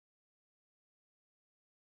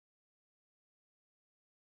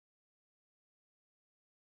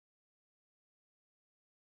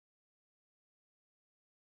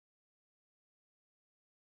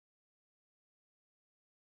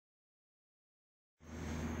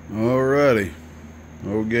Alrighty,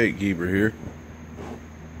 old Gatekeeper here.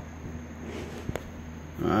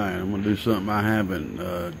 Alright, I'm going to do something I haven't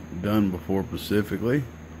done before specifically.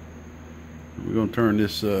 We're going to turn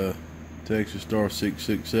this Texas Star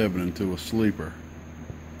 667 into a sleeper.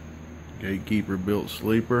 Gatekeeper built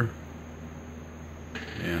sleeper.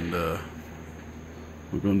 And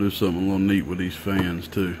we're going to do something a little neat with these fans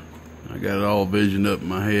too. I got it all visioned up in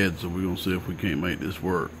my head, so we're going to see if we can't make this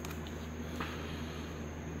work.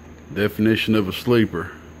 Definition of a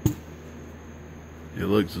sleeper. It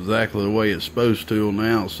looks exactly the way it's supposed to on the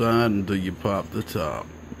outside until you pop the top.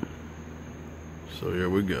 So here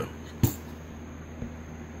we go.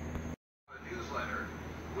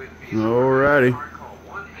 Alrighty.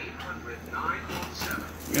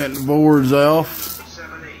 Got the boards off.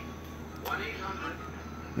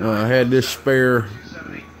 I had this spare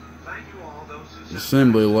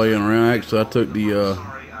assembly laying around. Actually, I took the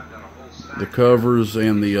covers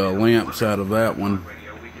and the lamps out of that one,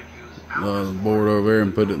 the board over there,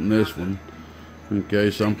 and put it in this one. Okay,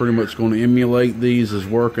 so I'm pretty much going to emulate these as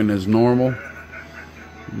working as normal,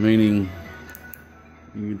 meaning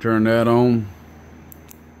you can turn that on,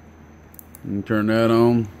 you can turn that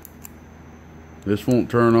on. This won't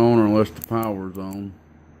turn on unless the power's on.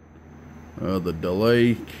 The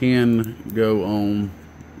delay can go on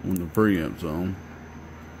when the preamp's on.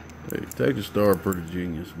 Hey, Texas Star pretty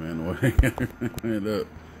genius, man, the way they got it up.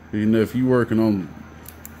 You know, if you're working on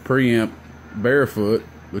preamp barefoot,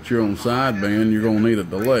 but you're on sideband, you're going to need a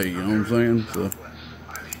delay, you know what I'm saying? So,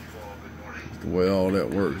 that's the way all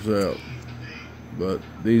that works out. But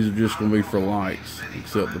these are just going to be for lights,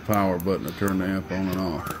 except the power button to turn the amp on and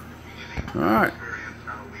off. Alright,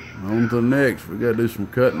 on to the next. We got to do some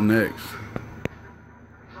cutting next.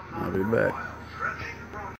 I'll be back.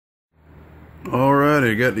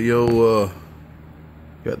 Alrighty, got the old,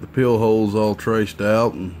 got the pill holes all traced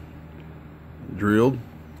out and drilled,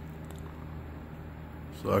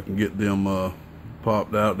 so I can get them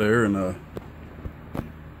popped out there. And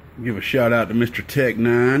give a shout out to Mr. Tech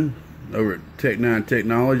 9 over at Tech 9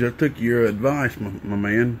 Technology. I took your advice, my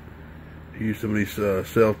man. Use some of these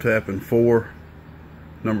self-tapping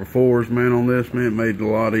number 4s, man, on this, man. It made it a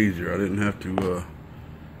lot easier. I didn't have to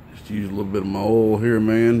just use a little bit of my oil here,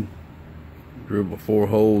 man. Dribble 4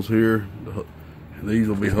 holes here, and these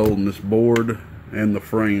will be holding this board and the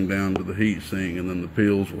frame down to the heat sink, and then the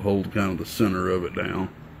pills will hold kind of the center of it down.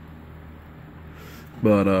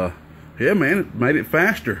 But yeah, man, it made it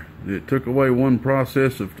faster. It took away one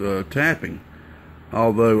process of tapping.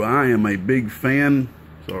 Although I am a big fan,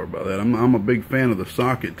 sorry about that, I'm a big fan of the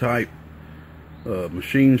socket type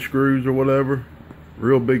machine screws or whatever.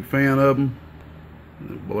 Real big fan of them.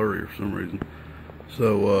 It's blurry for some reason.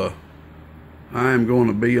 So I am going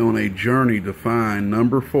to be on a journey to find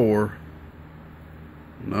number 4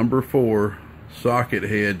 socket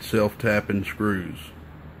head self-tapping screws.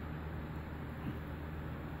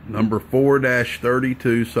 Number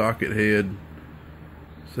 4-32 socket head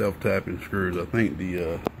self-tapping screws. I think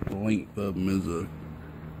the length of them is a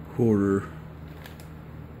quarter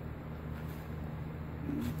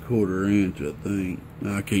inch, I think.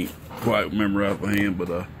 Now, I can't quite remember out of my hand, but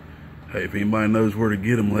hey, if anybody knows where to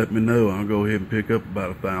get them, let me know. I'll go ahead and pick up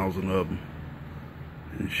about 1,000 of them.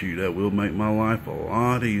 And shoot, that will make my life a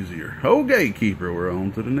lot easier. Oh, Gatekeeper, we're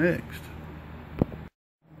on to the next.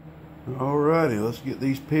 Alrighty, let's get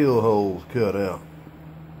these pill holes cut out.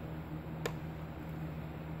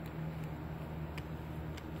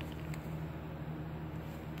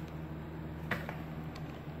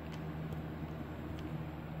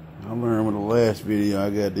 I learned with the last video I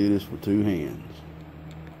gotta do this with 2 hands.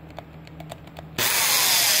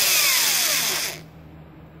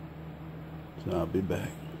 So I'll be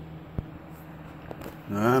back.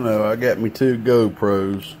 Now, I know I got me 2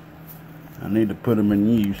 GoPros. I need to put them in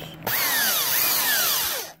use.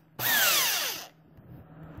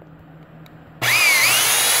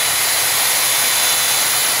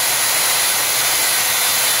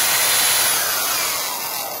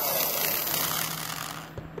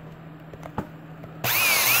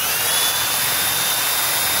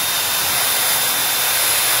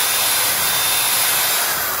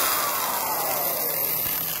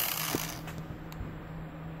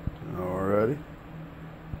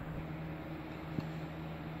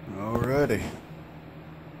 Alrighty,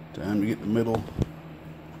 time to get the middle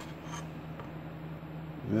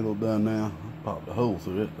done now. Popped a hole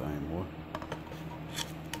through that thing, boy.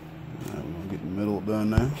 Alright, we're gonna get the middle done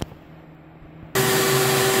now.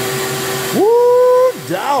 Woo,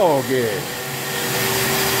 dog it!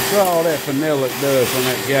 Look all that phenolic does on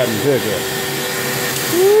that goddamn pickup.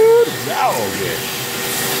 Woo, dog it!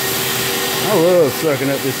 I love sucking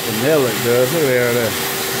up this vanilla it does. Look at that.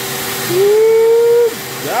 Woo!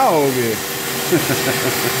 Doggy.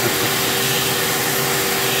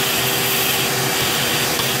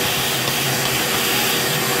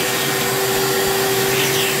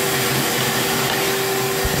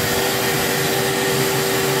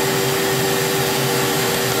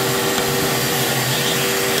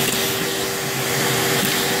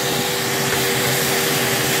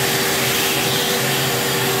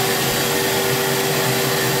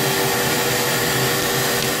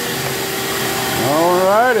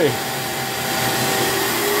 Alrighty.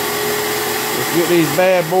 Let's get these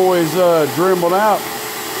bad boys drembled out.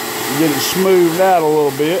 Get it smoothed out a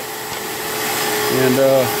little bit. And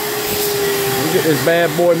we'll get this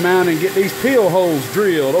bad boy mounted and get these peel holes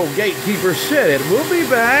drilled. Old Gatekeeper said it. We'll be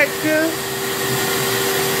back.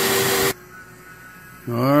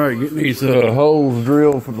 Alright, getting these holes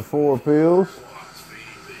drilled for the 4 peels.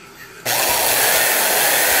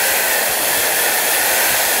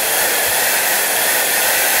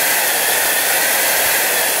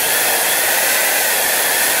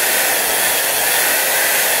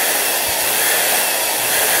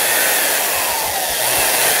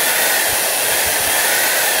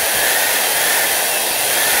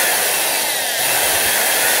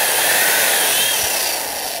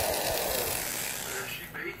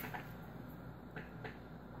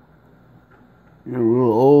 Get a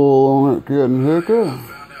little oil on it, getting hooker.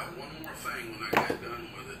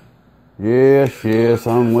 Yes,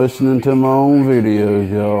 I'm listening to my own videos,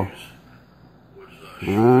 y'all.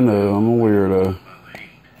 I know, I'm a weirdo.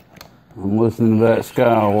 I'm listening to that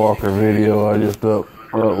Skywalker video I just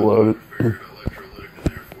uploaded.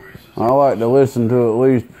 I like to listen to at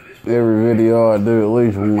least every video I do at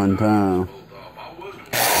least one time.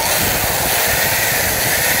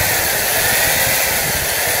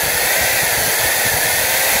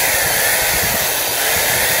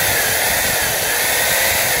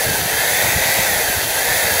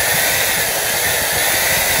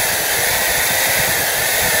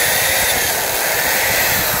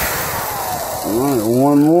 Alright,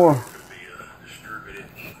 one more.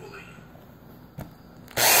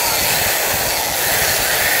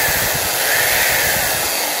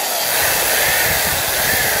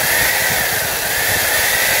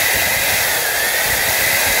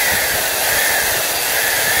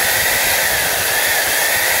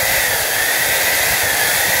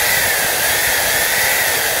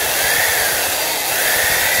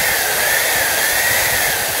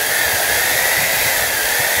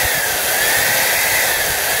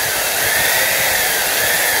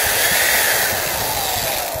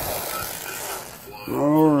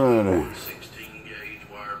 Alrighty.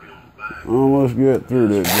 Almost get through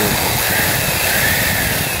that.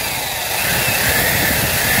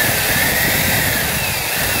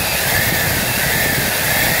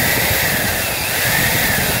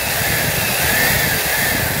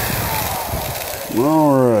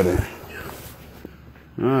 Alrighty.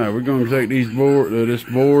 Alright, we're gonna take this board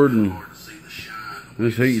and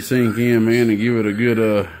this heat sink in, man, and give it a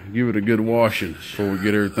good washing before we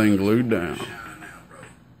get everything glued down.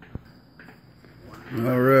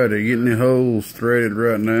 Alrighty, getting the holes threaded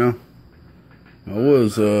right now. I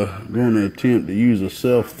was going to attempt to use a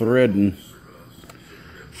self-threading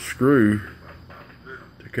screw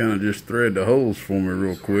to kind of just thread the holes for me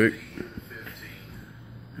real quick.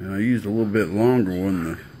 And I used a little bit longer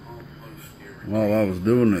one while I was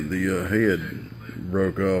doing it. The head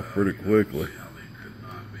broke off pretty quickly.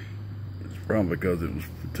 It's probably because it was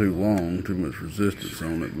too long, too much resistance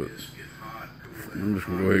on it, but I'm just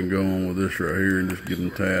going to go ahead and go on with this right here and just get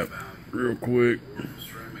them tapped real quick.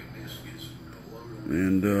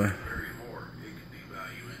 And,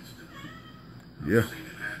 yeah,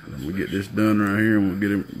 we'll get this done right here and we'll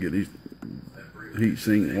get these heat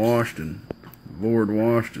sink washed and board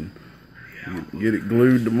washed and get it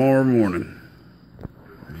glued tomorrow morning.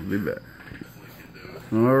 I'll be back.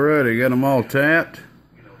 Alrighty, got them all tapped.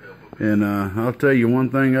 And I'll tell you one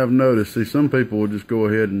thing I've noticed. See, some people will just go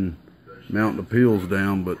ahead and mount the peels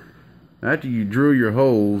down, but after you drill your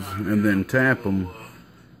holes and then tap them,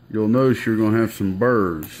 you'll notice you're going to have some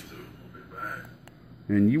burrs.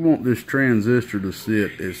 And you want this transistor to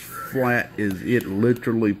sit as flat as it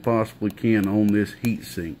literally possibly can on this heat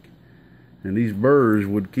sink. And these burrs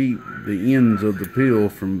would keep the ends of the peel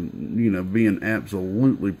from, you know, being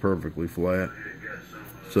absolutely perfectly flat.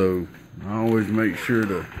 So I always make sure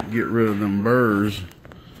to get rid of them burrs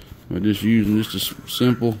by just using just a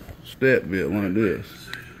simple step bit like this,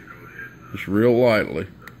 just real lightly, like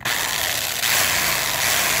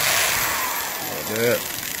that.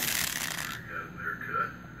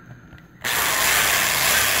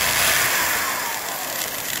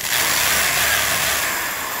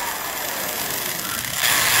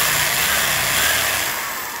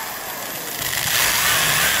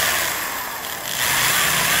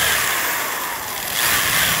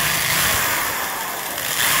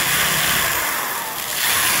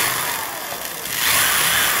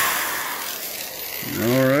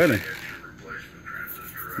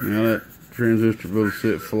 transistor will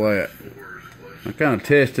sit flat. I kind of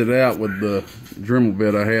tested it out with the Dremel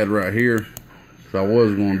bit I had right here, so I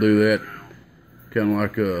was going to do that, kind of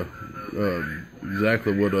like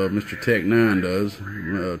exactly what Mr. Tech 9 does,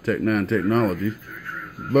 Tech 9 Technology.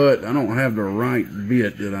 But I don't have the right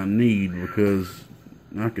bit that I need, because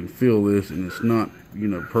I can feel this and it's not, you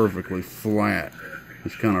know, perfectly flat.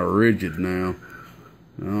 It's kind of rigid now.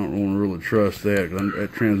 I don't want to really trust that, because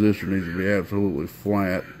that transistor needs to be absolutely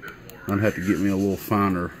flat. I'd have to get me a little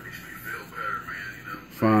finer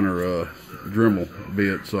Dremel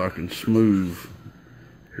bit so I can smooth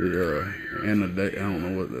the I don't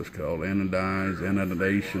know what that's called,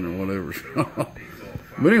 anodization or whatever it's called.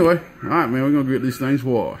 But anyway, alright man, we're gonna get these things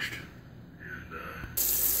washed.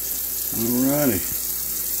 Alrighty.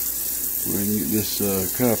 We're gonna get this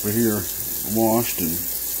copper here washed and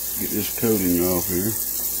get this coating off here.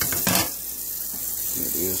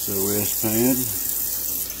 Got the SOS pad.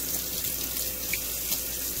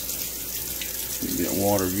 Get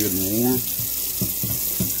water good and warm.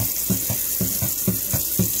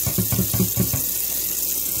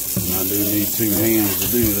 And I do need 2 hands to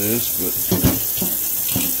do this, but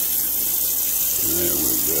there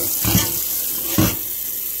we go.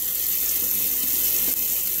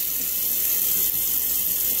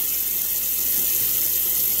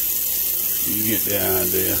 You get the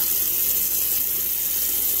idea.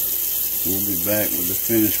 We'll be back with the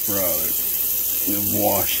finished product and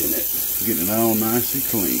washing it, getting it all nice and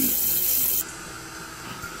clean.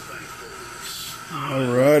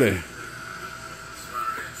 Alrighty.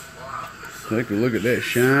 Take a look at that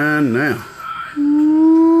shine now.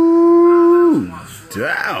 Ooh,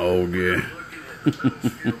 dog, yeah.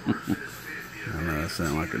 I know I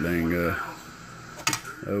sound like a dang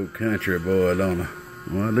old country boy, don't I?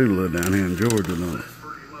 Well, I do live down here in Georgia, don't I?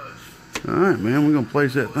 Alright, man, we're going to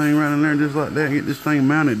place that thing right in there just like that. Get this thing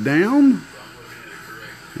mounted down.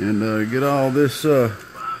 And get all this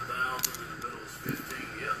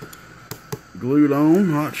glued on,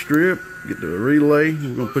 hot strip. Get the relay.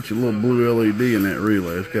 We're going to put your little blue LED in that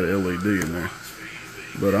relay. It's got an LED in there.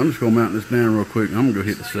 But I'm just going to mount this down real quick. I'm going to go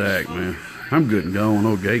hit the sack, man. I'm good and going.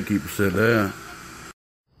 Old Gatekeeper said that.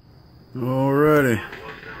 Alrighty.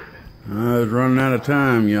 I was running out of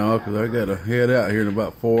time, y'all, because I got to head out here in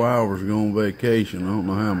about 4 hours to go on vacation. I don't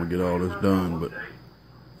know how I'm going to get all this done, but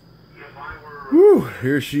whew,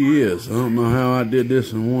 here she is. I don't know how I did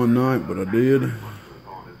this in one night, but I did.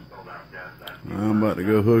 I'm about to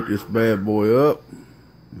go hook this bad boy up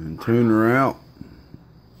and tune her out.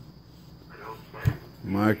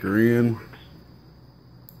 Mic her in.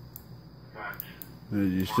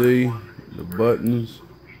 As you see, the buttons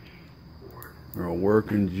are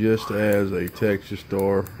working just as a Texas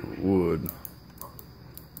Star would.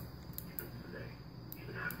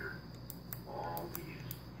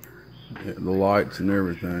 The lights and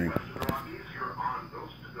everything.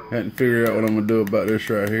 Hadn't figured out what I'm going to do about this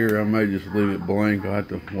right here. I may just leave it blank. I'll have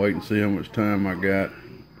to wait and see how much time I got.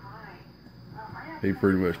 He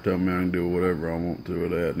pretty much told me I can do whatever I want to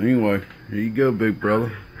with that. Anyway, here you go, big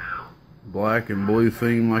brother. Black and blue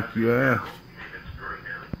theme like you asked.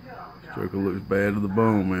 Circle looks bad to the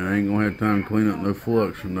bone, man. I ain't going to have time to clean up no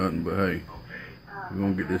flux or nothing, but hey, we're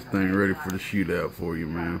going to get this thing ready for the shootout for you,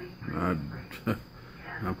 man.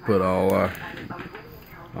 I put all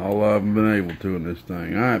I've been able to in this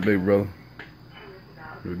thing. Alright, big brother.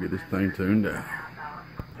 We'll get this thing tuned out.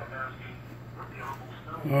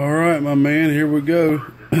 Alright, my man, here we go.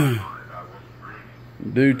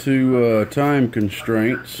 Due to time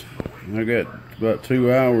constraints, I got about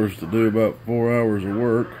 2 hours to do about 4 hours of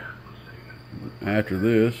work after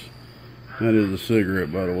this. That is a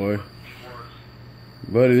cigarette, by the way.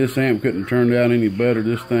 Buddy, this amp couldn't turn out any better.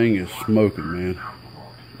 This thing is smoking, man.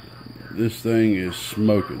 This thing is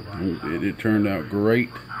smoking. It turned out great.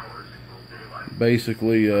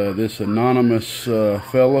 Basically, this anonymous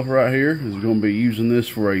fella right here is going to be using this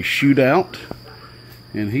for a shootout.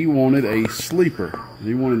 And he wanted a sleeper.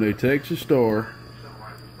 He wanted a Texas Star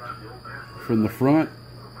from the front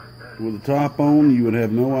with the top on. You would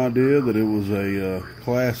have no idea that it was a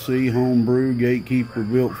Class C homebrew Gatekeeper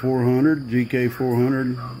built 400, GK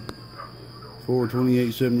 400,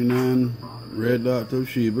 42879 red dot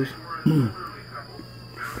Toshibas.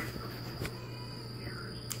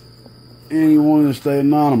 And he wanted to stay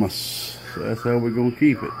anonymous, so that's how we're going to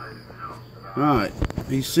keep it. Alright,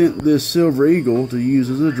 he sent this Silver Eagle to use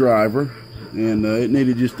as a driver, and it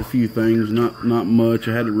needed just a few things, not much.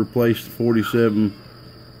 I had to replace the 47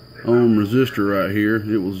 ohm resistor right here.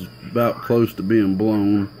 It was about close to being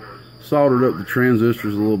blown. Soldered up the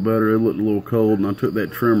transistors a little better. It looked a little cold, and I took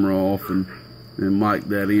that trimmer off and mic'd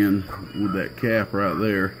that in with that cap right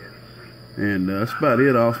there. And that's about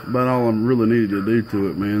it. About all I really needed to do to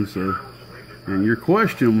it, man. So, and your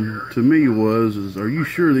question to me was, are you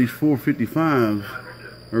sure these 455s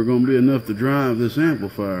are going to be enough to drive this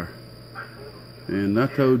amplifier? And I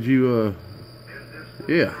told you,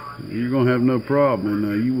 yeah, you're going to have no problem.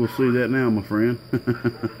 And you will see that now, my friend.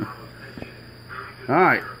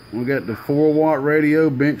 Alright, we got the 4-watt radio,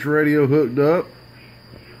 bench radio hooked up.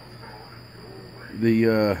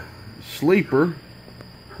 The sleeper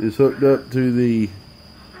is hooked up to the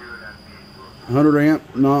 100 amp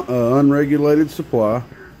unregulated supply.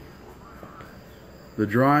 The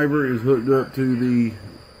driver is hooked up to the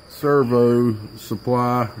servo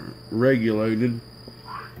supply regulated.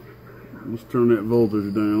 Let's turn that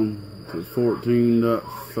voltage down to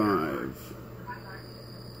 14.5.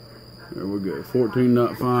 There we go,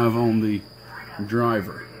 14.5 on the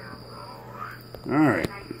driver. Alright.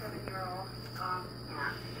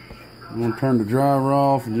 I'm going to turn the driver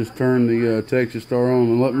off and just turn the Texas Star on.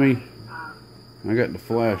 And let me, I got the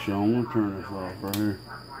flash on. I'm going to turn this off right here.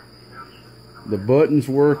 The buttons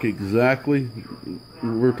work exactly,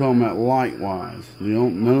 we're talking about light wise.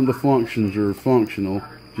 None of the functions are functional,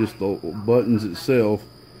 just the buttons itself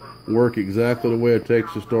work exactly the way a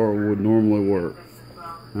Texas Star would normally work.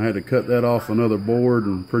 I had to cut that off another board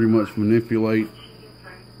and pretty much manipulate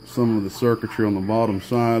some of the circuitry on the bottom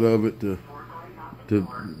side of it to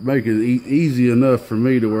make it easy enough for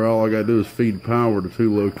me to where all I gotta do is feed power to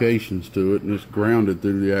 2 locations to it, and it's grounded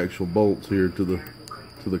through the actual bolts here to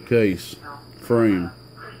the case frame.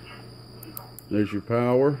 There's your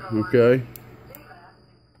power. Okay.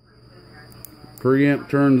 Preamp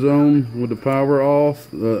turns on with the power off,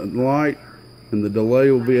 the light, and the delay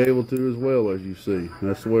will be able to as well, as you see.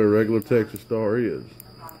 That's the way a regular Texas Star is.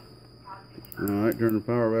 Alright, turn the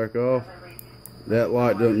power back off. That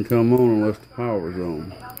light doesn't come on unless the power's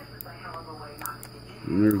on.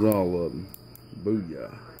 And there's all of them.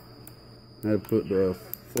 Booyah. I had to put the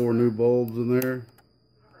 4 new bulbs in there.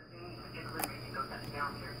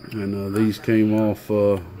 And these came off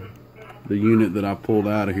the unit that I pulled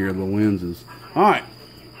out of here, the lenses. Alright.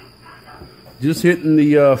 Just hitting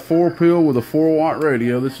the 4-pill with a 4-watt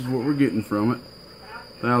radio. This is what we're getting from it.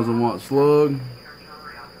 1000-watt slug.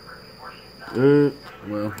 Well,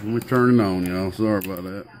 let me turn it on, y'all. Sorry about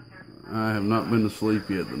that. I have not been to sleep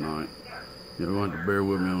yet tonight. You're going to have to bear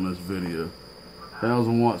with me on this video.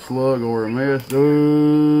 1000-watt slug or RMS.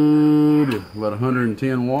 About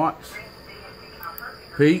 110 watts.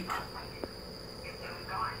 Peak.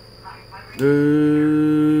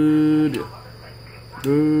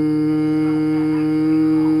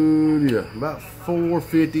 Yeah, about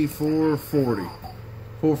 450, 440.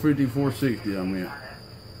 450, 460, I mean.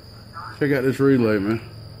 Check out this relay, man.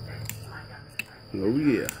 Oh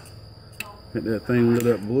yeah. Get that thing lit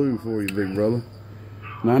up blue for you, big brother.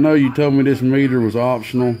 Now I know you told me this meter was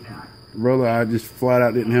optional. Brother, I just flat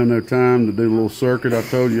out didn't have no time to do a little circuit I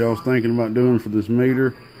told you I was thinking about doing for this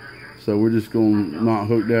meter. So we're just going to not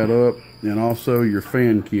hook that up. And also your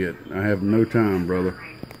fan kit. I have no time, brother.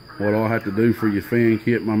 What I'll have to do for your fan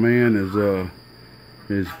kit, my man,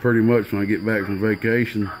 is pretty much when I get back from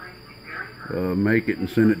vacation, make it and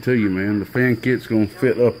send it to you, man. The fan kit's going to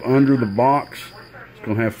fit up under the box. It's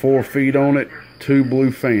going to have 4 feet on it, 2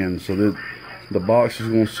 blue fans. So that the box is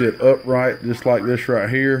going to sit upright just like this right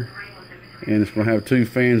here. And it's going to have 2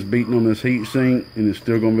 fans beating on this heat sink, and it's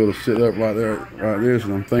still going to be able to sit up right there, right there.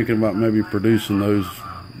 And I'm thinking about maybe producing those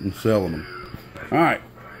and selling them. All right,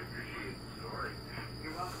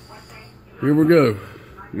 here we go.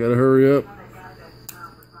 Gotta hurry up.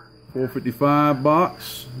 455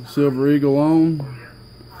 box, Silver Eagle on,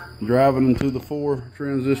 driving into the 4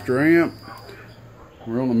 transistor amp.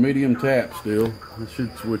 We're on the medium tap still. I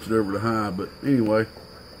should switch it over to high, but anyway,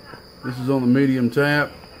 this is on the medium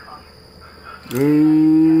tap.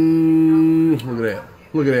 Ooh, look at that.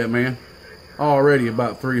 Look at that, man. Already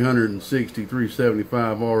about 360,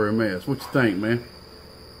 375 RMS. What you think, man?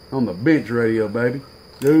 On the bench radio, baby.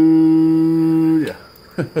 Ooh, yeah.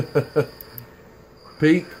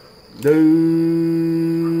 Peak.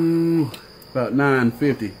 Ooh, about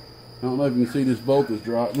 950. I don't know if you can see this voltage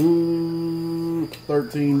drop. Ooh,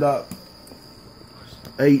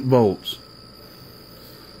 13.8 volts.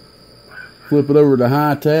 Flip it over to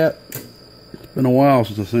high tap. It's been a while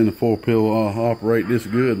since I've seen the 4-pill operate this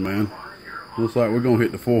good, man. Looks like we're going to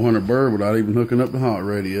hit the 400 bird without even hooking up the hot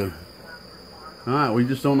radio. Alright, we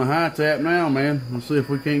just on the high tap now, man. Let's see if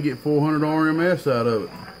we can't get 400 RMS out of it.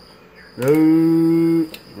 Oh,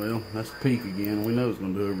 well, that's peak again. We know it's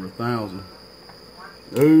going to do over 1,000.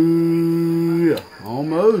 Oh, yeah,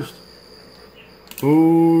 almost.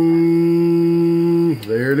 Oh,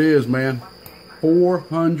 there it is, man.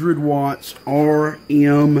 400 watts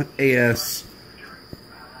RMS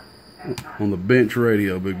on the bench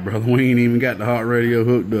radio, big brother. We ain't even got the hot radio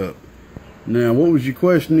hooked up. Now, what was your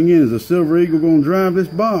question again? Is a Silver Eagle gonna drive this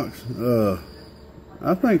box?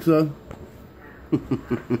 I think so.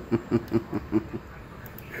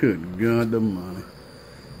 Good God Almighty.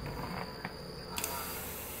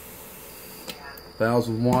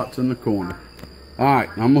 1,000 watts in the corner. Alright,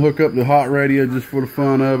 I'm gonna hook up the hot radio just for the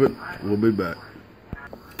fun of it. We'll be back.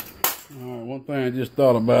 Alright, one thing I just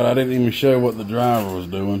thought about, I didn't even show what the driver was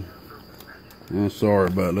doing. I'm sorry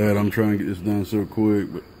about that. I'm trying to get this done so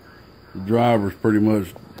quick, but the driver's pretty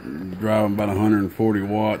much driving about 140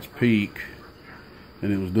 watts peak,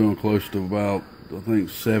 and it was doing close to about, I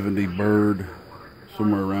think, 70 bird,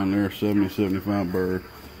 somewhere around there, 70, 75 bird.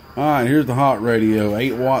 Alright, here's the hot radio.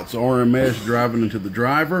 8 watts RMS driving into the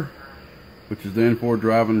driver, which is then for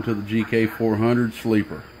driving into the GK400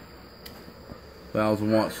 sleeper.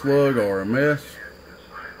 1,000 watt slug RMS.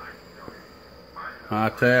 High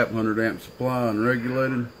tap, 100 amp supply,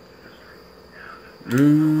 unregulated.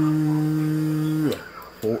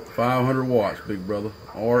 500 watts, big brother.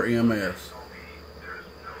 RMS.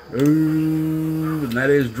 And that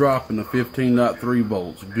is dropping to 15.3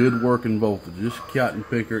 volts. Good working voltage. This cotton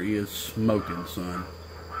picker is smoking, son.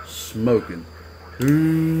 Smoking.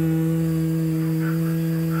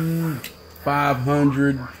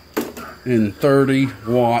 530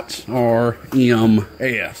 watts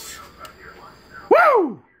RMS.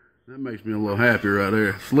 Woo! That makes me a little happy right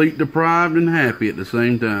there. Sleep deprived and happy at the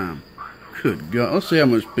same time. Good God. Let's see how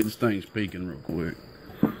much this thing's peaking real quick.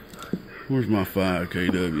 Where's my 5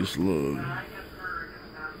 kW slug?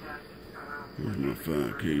 Where's my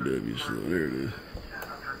 5 kW slug? There it is.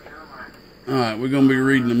 Alright, we're going to be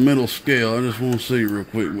reading the middle scale. I just want to see real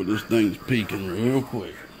quick what this thing's peaking real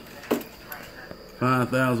quick.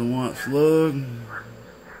 5,000 watt slug.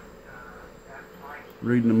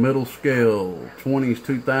 Reading the middle scale. 20s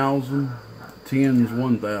 2,000. 10s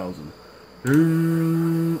 1,000.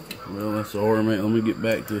 Well, that's the RMS. Let me get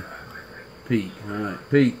back to peak. Alright,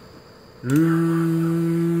 peak. You're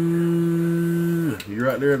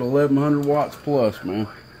right there at 1,100 watts plus, man.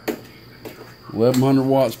 1,100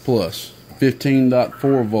 watts plus.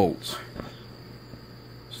 15.4 volts.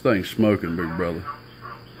 This thing's smoking, big brother.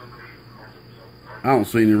 I don't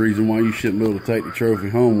see any reason why you shouldn't be able to take the trophy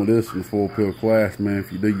home with this in the 4-pill class, man,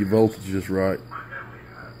 if you do your voltage just right.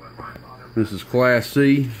 This is Class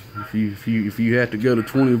C. If you have to go to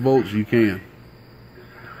 20 volts, you can.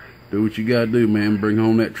 Do what you gotta do, man. Bring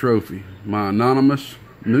home that trophy. My anonymous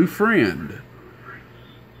new friend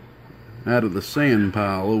out of the sand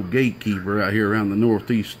pile, old Gatekeeper out here around the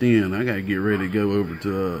northeast end. I gotta get ready to go over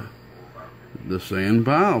to the sand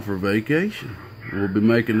pile for vacation. We'll be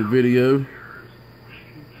making a video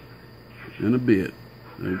in a bit.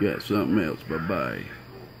 I got something else. Bye-bye.